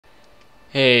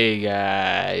Hey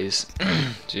guys.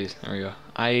 Jeez, there we go.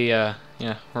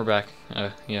 Yeah, we're back.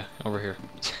 Yeah, over here.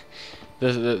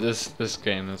 This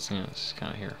game is, it's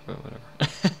kind of here, but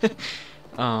whatever.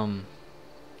 um,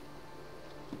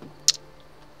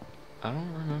 I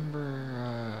don't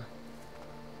remember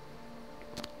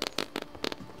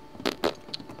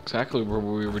exactly what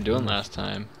we were doing last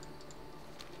time.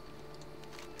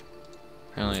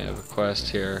 Apparently, I have a quest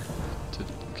here to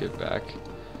get back.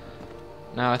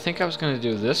 Now, I think I was going to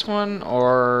do this one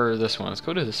or this one. Let's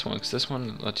go to this one, because this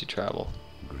one lets you travel.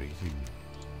 Greetings.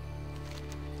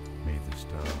 May the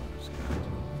stars guide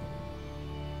you.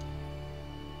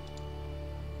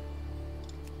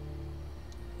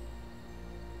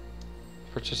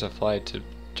 Purchase a flight to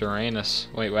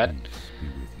Darnassus. Wait, what? Peace be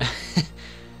with you.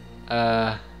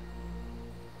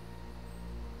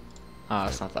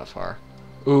 It's not that far.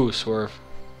 Ooh, swerve.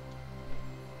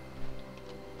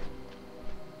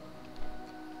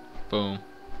 Boom.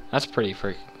 That's pretty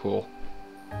freaking cool.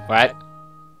 What?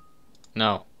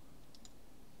 No.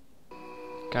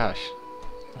 Gosh.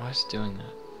 Why is it doing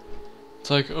that? It's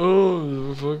like,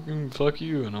 oh, fucking fuck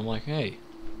you. And I'm like, hey.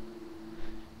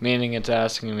 Meaning it's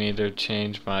asking me to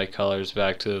change my colors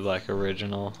back to like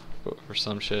original or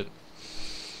some shit.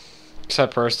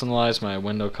 Except personalize my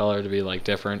window color to be like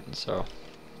different, so.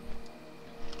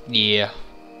 Yeah.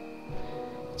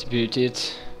 It's beauty.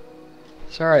 It's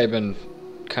sorry I've been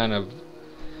kind of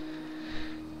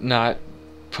not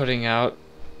putting out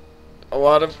a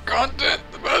lot of content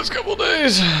the past couple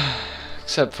days.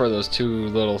 Except for those two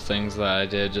little things that I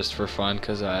did just for fun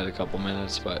because I had a couple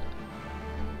minutes, but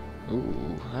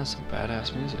ooh, that's some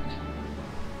badass music.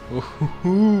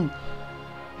 Ooh.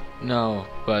 No,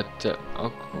 but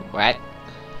oh, what?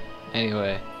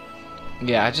 Anyway,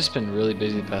 yeah, I've just been really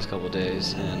busy the past couple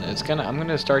days, and I'm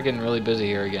gonna start getting really busy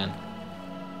here again.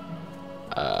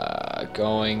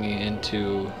 Going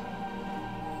into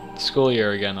the school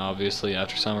year again, obviously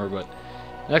after summer, but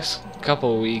next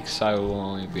couple of weeks I will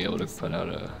only be able to put out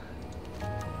a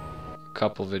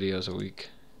couple videos a week,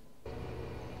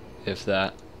 if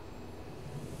that.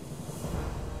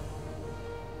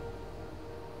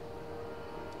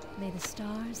 May the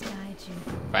stars guide you.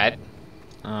 What?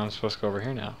 I'm supposed to go over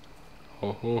here now.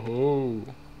 Ho ho ho.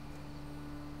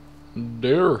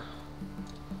 There.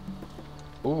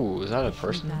 Ooh, is that a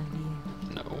person?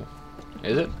 No.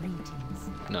 Is it? Greetings.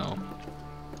 No.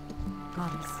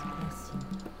 Goddess bless you.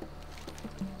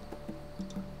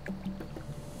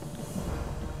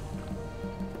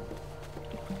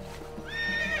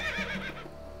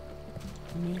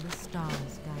 May the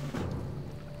stars guide you.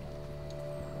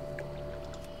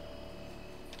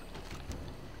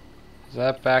 Is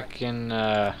that back in,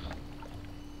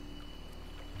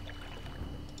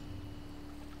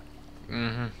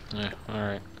 Yeah,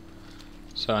 alright.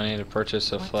 So I need to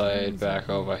purchase a flight back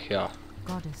over here.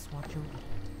 Goddess watch over.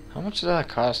 How much does that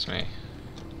cost me?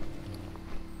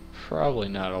 Probably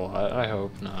not a lot. I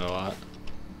hope not a lot.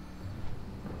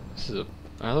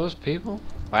 Are those people?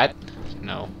 What?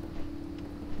 No.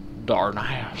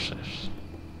 Darnassus.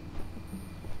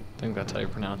 I think that's how you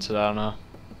pronounce it. I don't know.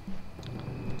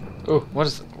 Ooh, what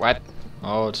is what?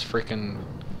 Oh, it's freaking.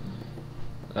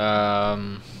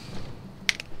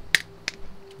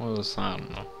 What was that? I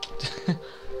don't know.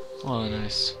 Oh,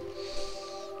 nice.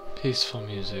 Peaceful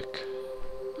music.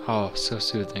 Oh, so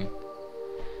soothing.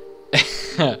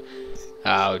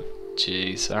 Oh,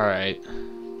 jeez. Alright.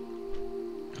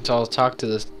 So I'll talk to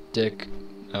this dick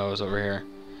that was over here.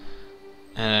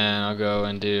 And I'll go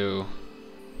and do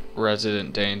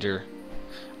Resident Danger.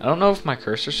 I don't know if my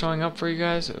cursor's showing up for you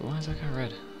guys. Why is that kind of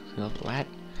red? What?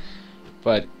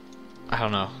 But I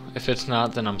don't know. If it's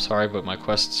not, then I'm sorry, but my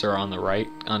quests are on the right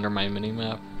under my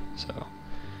mini-map. So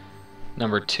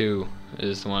number 2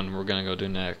 is the one we're gonna go do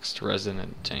next.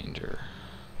 Resident Danger.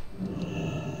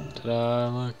 Ta-da!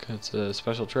 Look, it's a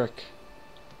special trick.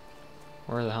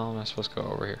 Where the hell am I supposed to go?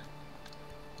 Over here?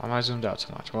 Why am I zoomed out so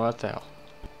much? What the hell?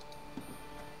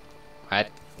 What?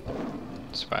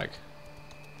 Swag.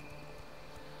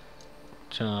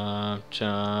 Jump,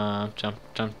 jump, jump,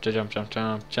 jump, jump, jump,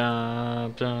 jump,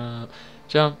 jump, jump,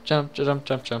 jump, jump, jump,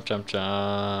 jump, jump, jump,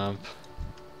 jump.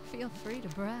 Feel free to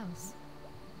browse.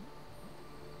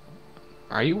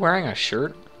 Are you wearing a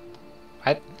shirt?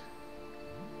 What?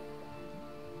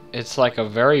 It's like a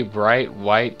very bright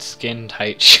white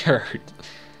skin-tight shirt.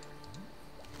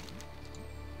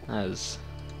 That is.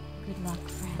 Good luck,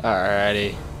 friend.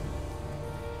 Alrighty.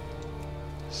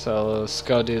 So let's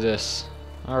go do this.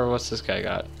 Or what's this guy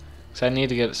got? Because I need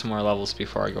to get some more levels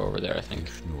before I go over there, I think.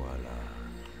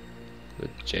 The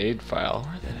Jade file.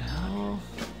 Where the hell?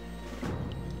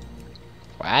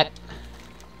 What?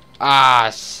 Ah,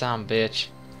 some bitch.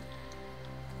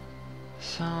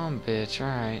 Some bitch,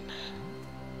 alright.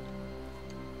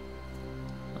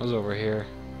 I was over here.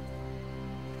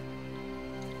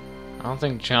 I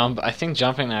think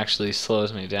jumping actually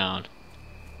slows me down.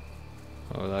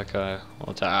 Oh, that guy.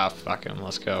 Well, fuck him,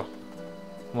 let's go.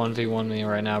 1v1 me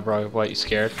right now, bro. What, you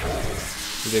scared?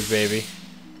 You big baby.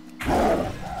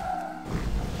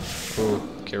 Ooh,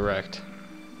 get wrecked.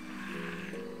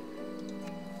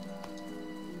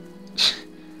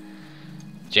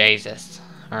 Jesus.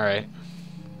 Alright.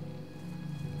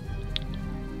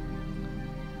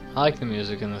 I like the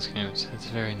music in this game. It's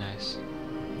very nice.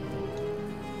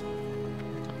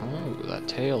 Oh, that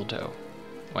tail dough.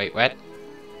 Wait, what?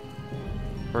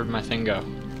 Where'd my thing go?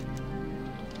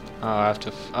 Oh, I have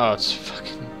to. Oh, it's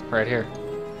fucking right here.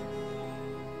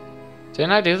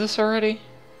 Didn't I do this already?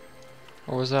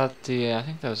 Or was that the. I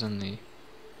think that was in the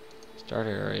start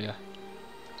area.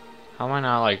 How am I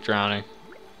not like drowning?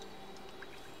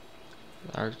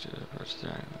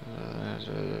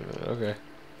 Okay.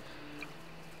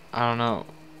 I don't know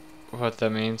what that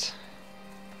means.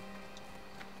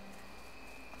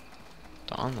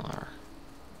 Donlar.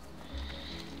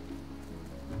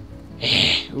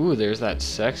 Ooh, there's that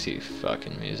sexy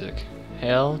fucking music.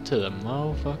 Hell to the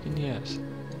motherfucking yes.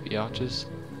 Biatches.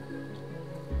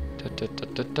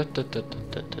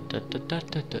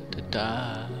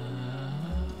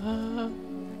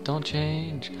 Don't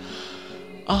change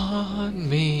on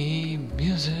me,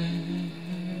 music.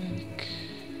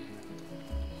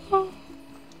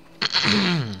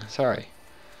 Sorry.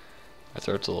 My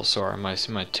throat's a little sore. My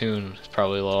tune is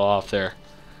probably a little off there.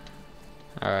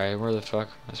 Alright, where the fuck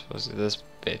am I supposed to do this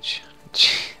bitch?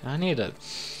 I need to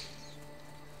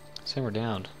simmer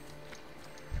down.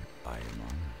 I am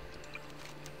honored.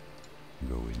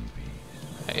 Go in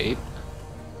peace. Hey.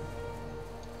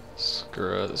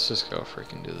 Screw it. Let's just go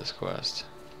freaking do this quest.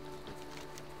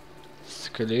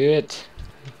 Screw it.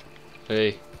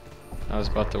 Hey. That was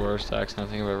about the worst accent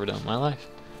I think I've ever done in my life.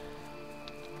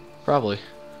 Probably.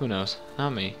 Who knows?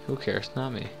 Not me. Who cares?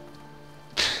 Not me.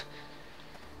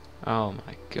 Oh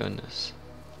my goodness.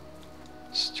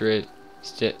 Straight.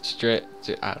 I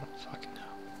don't fucking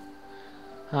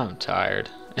know. I'm tired.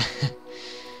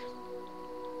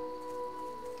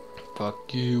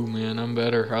 Fuck you, man. I'm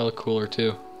better. I look cooler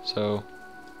too. So.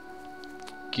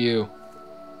 Fuck you.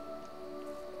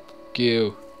 Fuck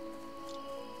you.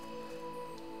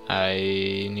 I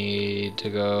need to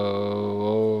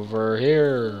go over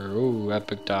here. Ooh,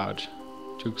 epic dodge.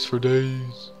 Jukes for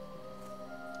days.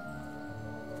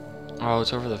 Oh,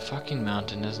 it's over the fucking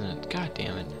mountain, isn't it? God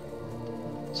damn it.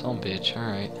 Some bitch,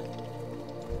 alright.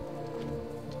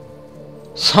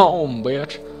 Some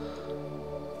bitch.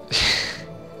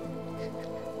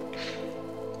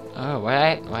 Oh,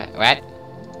 what? What?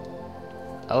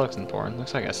 That looks important.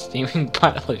 Looks like a steaming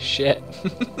pile of shit.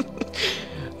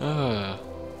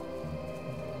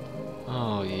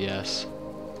 Oh, yes.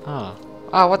 Oh.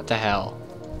 Oh, what the hell?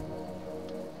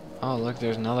 Oh, look,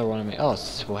 there's another one of me. Oh,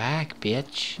 swag,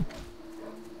 bitch.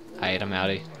 Alright, I'm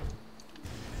outie.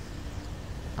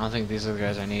 I don't think these are the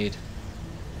guys I need.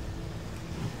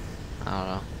 I don't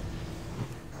know.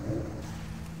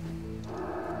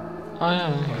 Oh,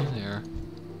 yeah, here they are.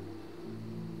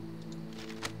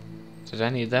 Did I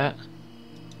need that?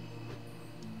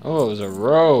 Oh, it was a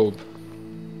robe.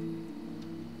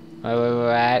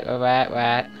 What?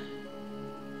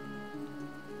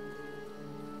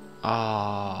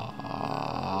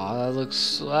 Oh, that looks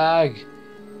swag.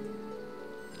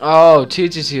 Oh,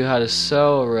 teaches you how to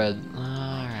sew red.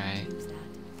 Alright.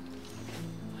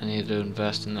 I need to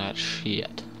invest in that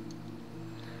shit.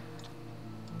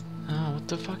 Oh, what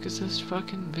the fuck is this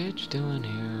fucking bitch doing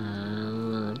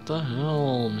here? What the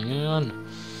hell, man?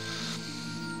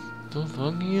 What the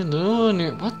fuck are you doing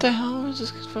here? What the hell is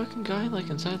this fucking guy like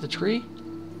inside the tree?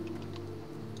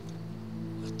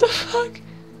 What the fuck?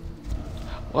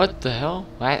 What the hell?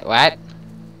 What?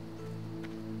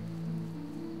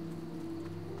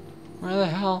 Where the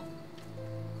hell?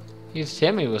 He just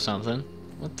hit me with something.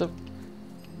 What the?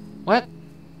 What?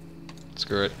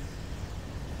 Screw it.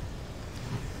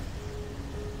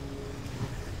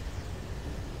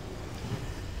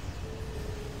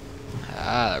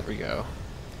 Ah, there we go.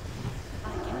 I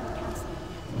cannot cast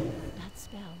that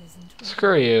spell isn't.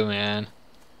 Screw you, man.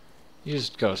 You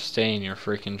just go stay in your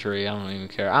freaking tree. I don't even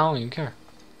care. I don't even care.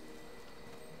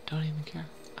 Don't even care.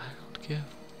 I don't give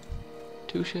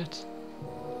two shits.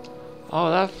 Oh,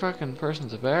 that freaking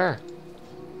person's a bear.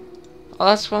 Oh,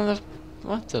 that's one of the...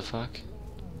 What the fuck?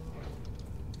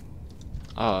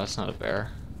 Oh, that's not a bear.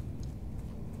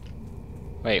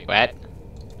 Wait, what?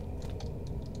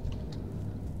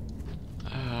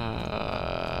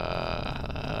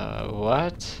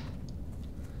 What?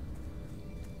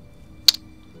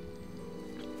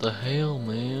 The hell,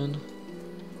 man?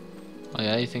 Oh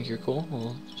yeah, you think you're cool?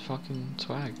 Well, it's fucking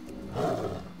swag.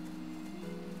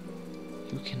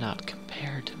 You cannot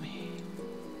compare to me.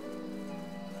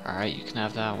 Alright, you can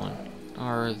have that one.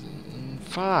 Or...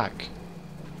 fuck.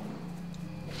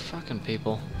 Fucking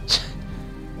people.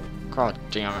 God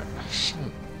damn it.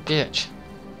 Bitch.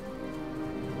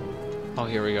 Oh,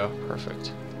 here we go.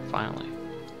 Perfect. Finally.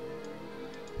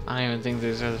 I don't even think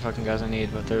these are the fucking guys I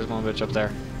need, but there's one bitch up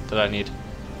there that I need.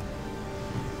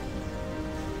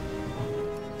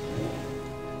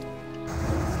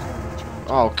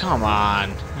 Oh, come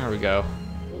on. There we go.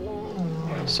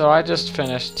 So I just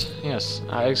finished, yes,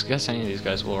 I guess any of these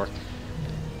guys will work.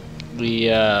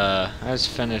 I just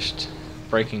finished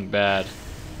Breaking Bad.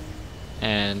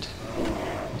 And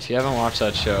if you haven't watched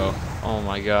that show, oh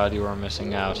my god, you are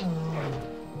missing out.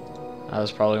 That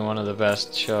was probably one of the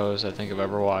best shows I think I've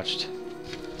ever watched.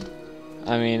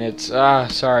 I mean, it's,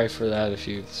 sorry for that if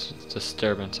you,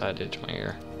 disturbance I did to my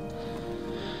ear.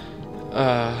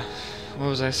 What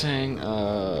was I saying?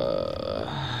 I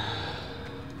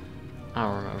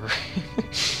don't remember.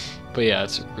 But yeah,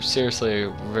 it's seriously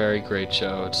a very great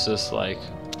show. It's just like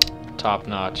top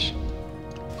notch.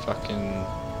 Fucking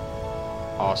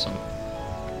awesome.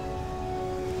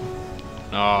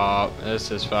 Oh, this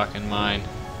is fucking mine.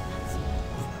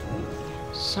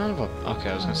 Son of a... Okay,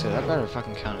 I was gonna say, that better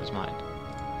fucking count as mine.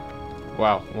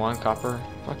 Wow, 1 copper?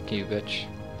 Fuck you, bitch.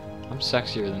 I'm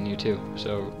sexier than you too,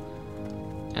 so...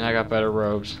 And I got better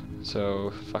robes,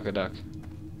 so fuck a duck.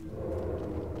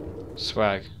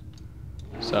 Swag.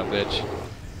 What's up, bitch?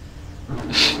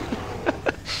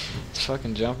 Let's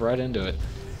fucking jump right into it.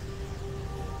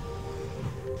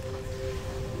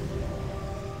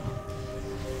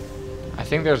 I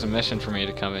think there's a mission for me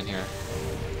to come in here.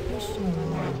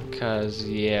 Cause,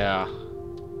 yeah. How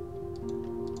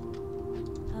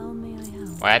may I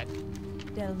help? What?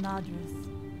 Darnassus.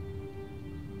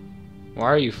 Why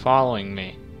are you following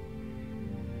me?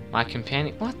 My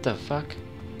companion? What the fuck?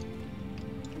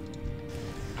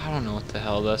 I don't know what the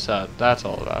hell that's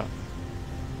all about.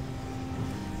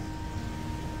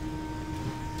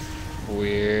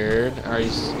 Weird. Are you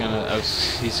gonna? Oh,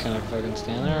 he's gonna fucking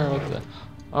stand there, or what the?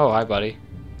 Oh, hi, buddy.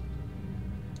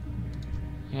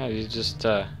 Yeah, you just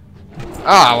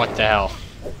Ah, what the hell?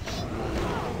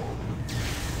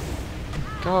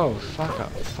 Go fuck a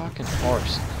fucking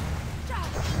horse.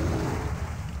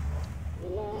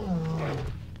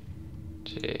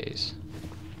 Jeez.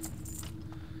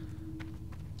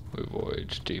 We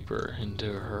voyage deeper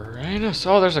into her anus.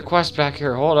 Oh, there's a quest back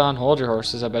here. Hold on, hold your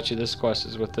horses. I bet you this quest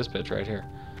is with this bitch right here.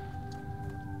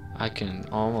 I can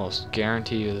almost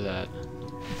guarantee you that.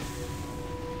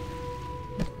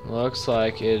 Looks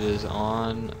like it is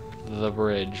on the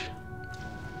bridge.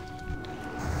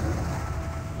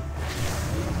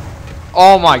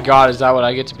 Oh my god, is that what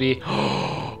I get to be?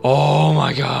 Oh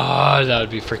my god, that would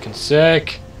be freaking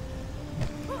sick.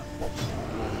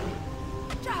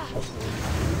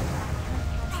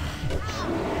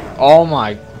 Oh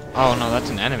my... Oh no, that's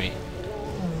an enemy.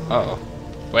 Uh-oh.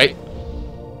 Wait.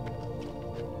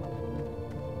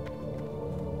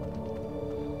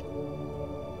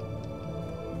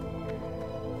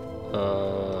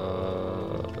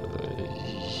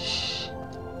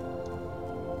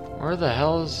 Where the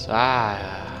hell is...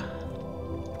 Ah.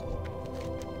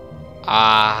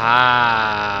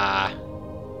 Aha.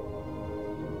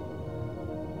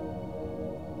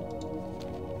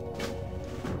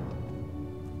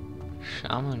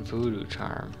 Shaman voodoo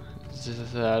charm.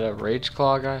 Is that a rage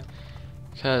claw guy?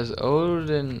 Because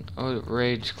Odin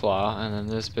rage claw, and then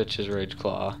this bitch is rage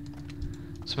claw.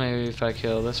 So maybe if I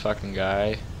kill this fucking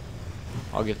guy,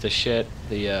 I'll get the shit,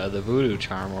 the voodoo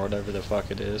charm or whatever the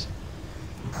fuck it is,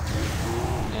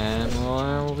 and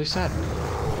we'll be set.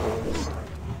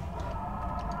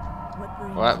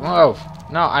 What? Whoa!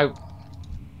 No, I.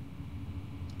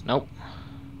 Nope.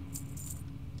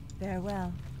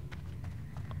 Farewell.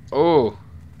 Oh.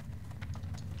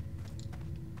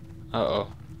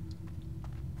 Uh-oh.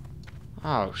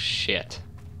 Oh, shit.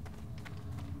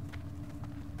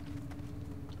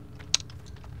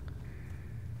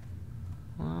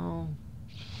 Well,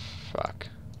 fuck.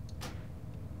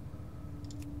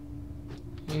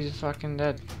 He's fucking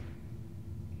dead.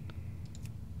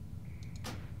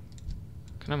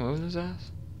 Can I move this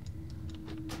ass?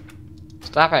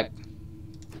 Stop it!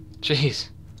 Jeez.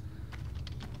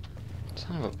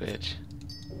 Son of a bitch.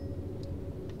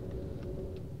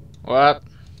 What?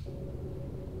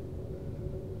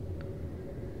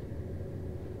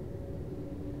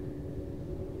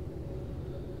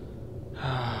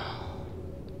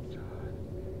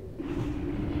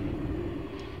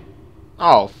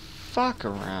 Oh, fuck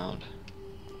around.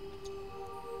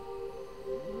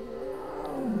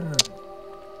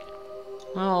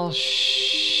 Well,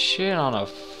 shit on a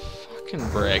fucking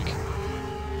brick.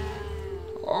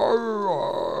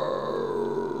 Oh,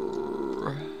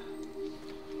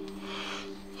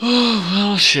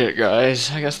 well, shit,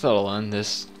 guys. I guess that'll end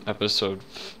this episode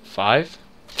 5?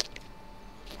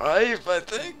 5, I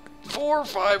think? 4 or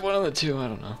 5, one of the two, I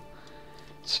don't know.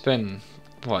 It's been,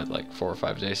 what, like 4 or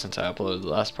 5 days since I uploaded the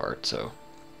last part, so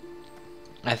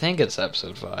I think it's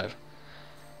episode 5.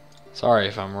 Sorry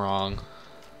if I'm wrong.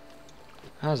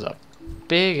 That was a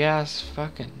big ass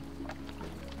fucking...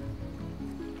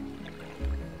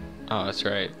 Oh, that's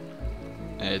right.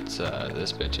 It's,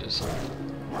 this bitch's.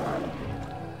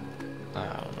 I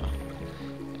don't know.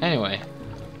 Anyway,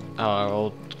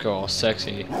 we'll go all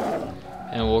sexy.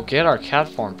 And we'll get our cat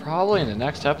form probably in the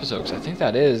next episode, because I think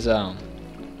that is,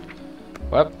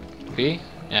 what? B?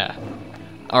 Yeah.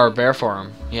 Our bear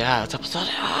form. Yeah, it's episode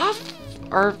half.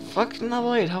 Our fucking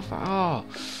level 8. How far?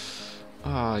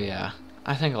 Oh, yeah.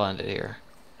 I think I'll end it here.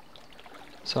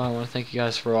 So I want to thank you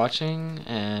guys for watching,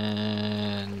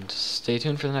 and stay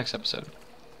tuned for the next episode.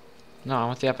 No, I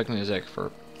want the epic music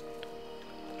for...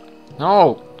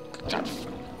 No! God,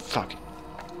 fuck.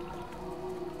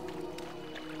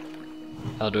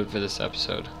 I'll do it for this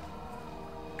episode.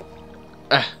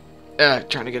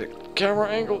 Trying to get a camera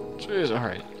angle. Jeez,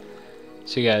 alright.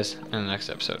 See you guys in the next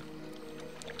episode.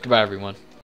 Goodbye, everyone.